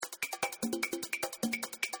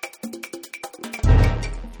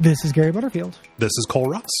This is Gary Butterfield. This is Cole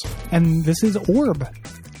Ross. And this is Orb,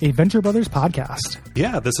 a Venture Brothers podcast.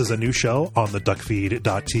 Yeah, this is a new show on the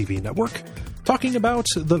duckfeed.tv network talking about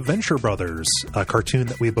the Venture Brothers, a cartoon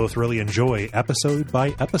that we both really enjoy episode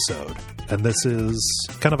by episode. And this is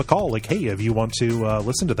kind of a call like, hey, if you want to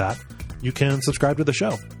listen to that, you can subscribe to the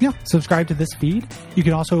show. Yeah, subscribe to this feed. You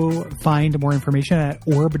can also find more information at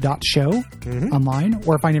orb.show online,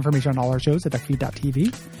 or find information on all our shows at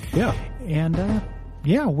duckfeed.tv. Yeah. And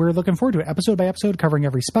yeah, we're looking forward to it, episode by episode, covering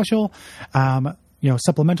every special,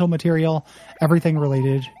 supplemental material, everything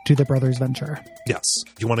related to the Brothers Venture. Yes.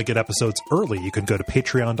 If you want to get episodes early, you can go to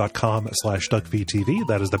patreon.com/duckfeedtv.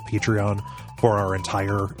 That is the Patreon for our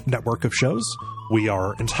entire network of shows. We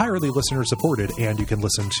are entirely listener supported, and you can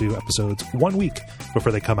listen to episodes 1 week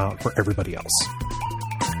before they come out for everybody else.